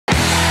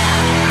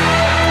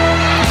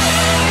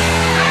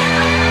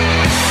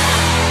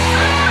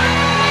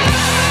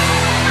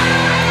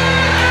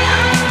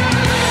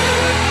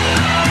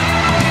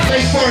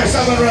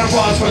up a round of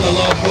applause for the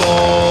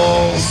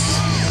locals.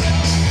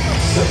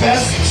 The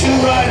best two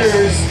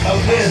riders of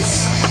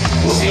this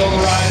will be on the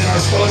ride in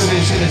our pro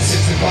division at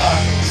 6 o'clock.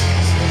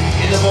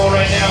 In the bowl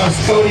right now is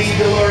Cody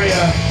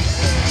Deloria,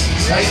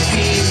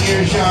 19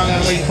 years young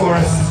at Lake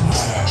Forest.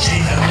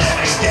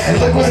 And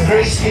look what a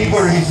great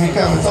skateboarder he's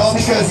become. It's all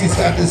because he's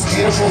got this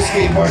beautiful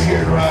skateboard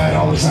here to ride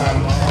all the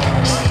time.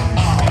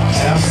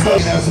 And I'm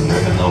stoked to have some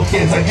ripping little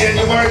kids like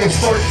Daniel Vargas,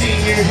 14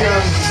 years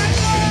young,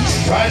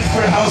 riding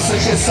for House of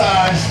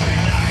Kasai.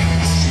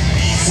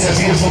 See that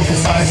beautiful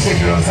Kasai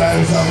sticker on the side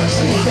of his helmet.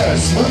 He's got a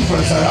smooth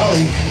frontside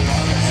ollie.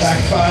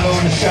 Back 5 over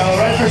the shallow,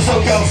 right for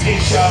SoCal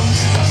Skate Shop.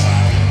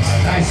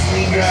 Nice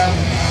clean grab.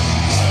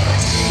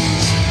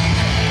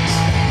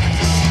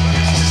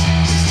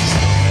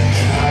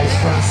 Nice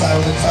front side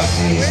with a tuck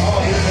knee.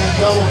 Oh, and then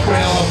double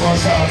cradle up on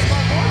top.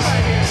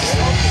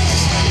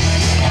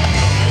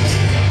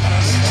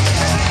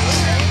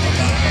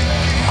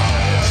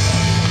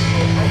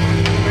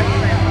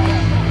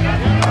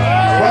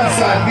 Front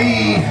side B.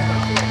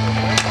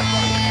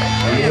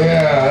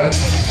 Yeah.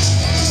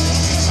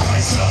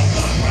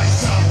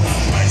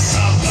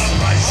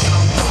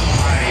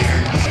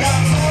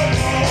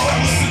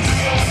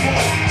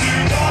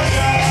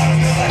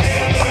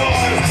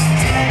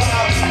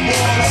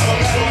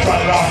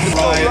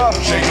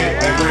 Shake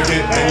it and break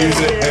it and use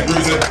it and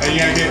bruise it and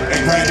yank it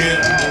and crank it.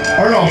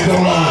 Hold on,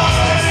 come on.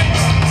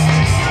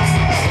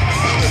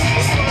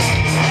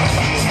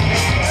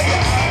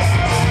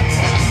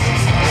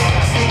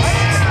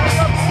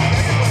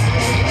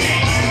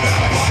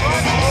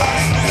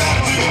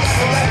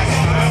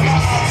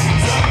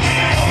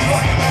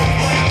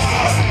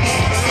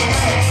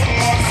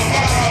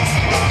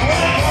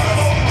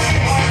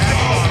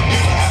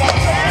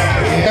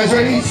 You guys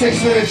ready?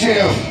 6-minute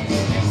chill.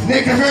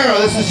 Nick Rivera,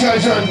 this is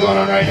Judge Hunt going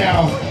on right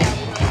now.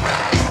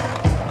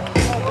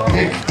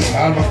 Nick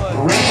out of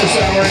Rancho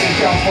San Bernardino,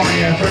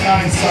 California for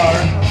 9-star.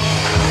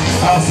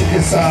 House of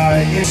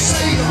Kasai. This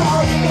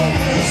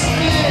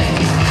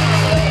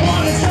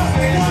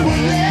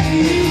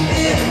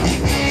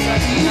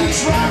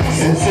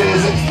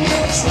is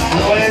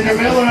Andrew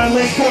Miller on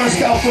Lake Forest,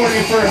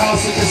 California for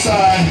House of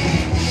Kasai.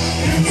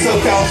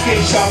 SoCal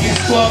Skate Shop. He's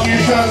 12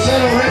 years young.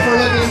 Little Ripper,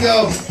 look at him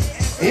go.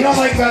 You don't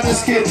like about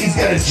this kid, he's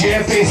got a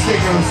JFA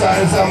sticker on the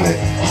side of his helmet.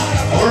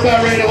 We're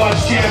about ready to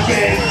watch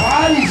JFA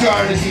body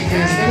jar the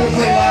defense. They're going to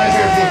play live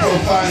here for the Pro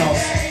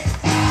Finals.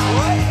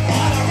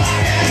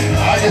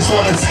 I just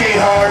want to skate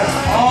hard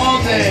all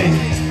day.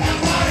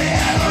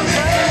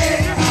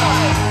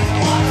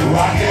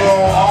 Rock and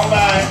roll all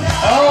night.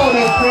 Oh,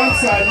 the front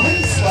side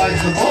lid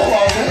slides the ball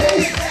all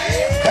day.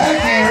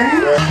 Back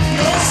here.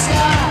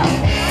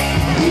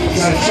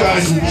 Gotta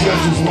charge the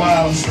judges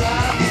wild.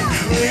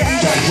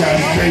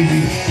 Johnny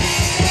crazy.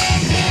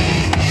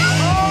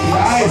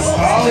 Nice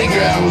ollie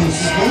grab with a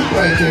scoop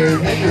right there.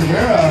 Nick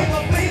Rivera.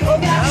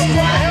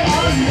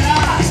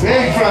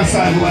 Big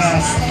frontside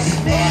blast.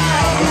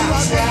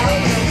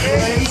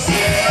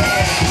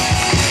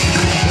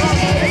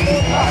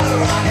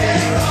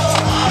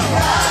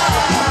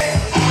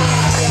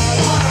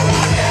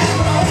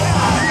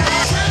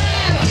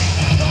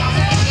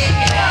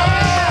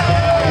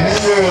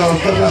 Andrew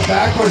coming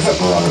backwards up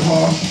the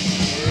waterfall.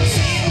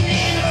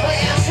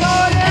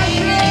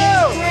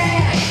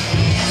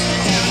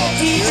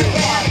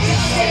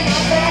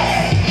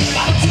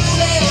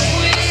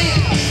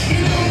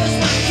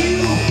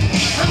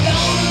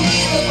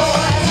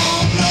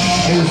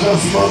 There's no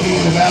smoking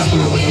in the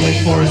bathroom at the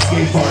Lake Forest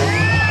skate park.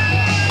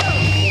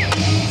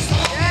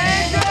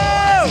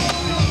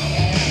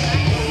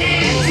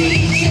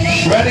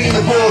 Shredding in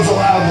the pool is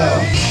allowed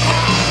though.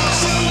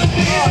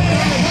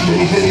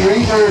 Bitty Bitty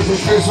Reaper from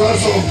Chris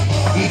Russell.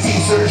 ET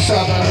Surf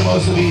Shop out of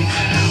Hermosa Beach.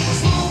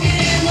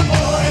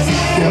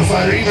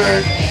 Tailslide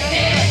Revert.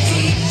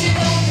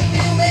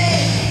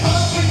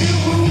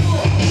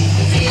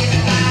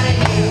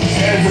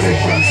 There's a big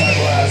frontside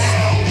blast.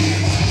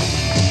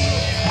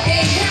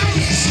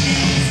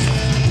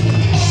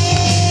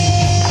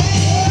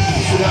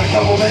 We got a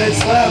couple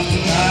minutes left.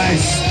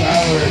 Nice.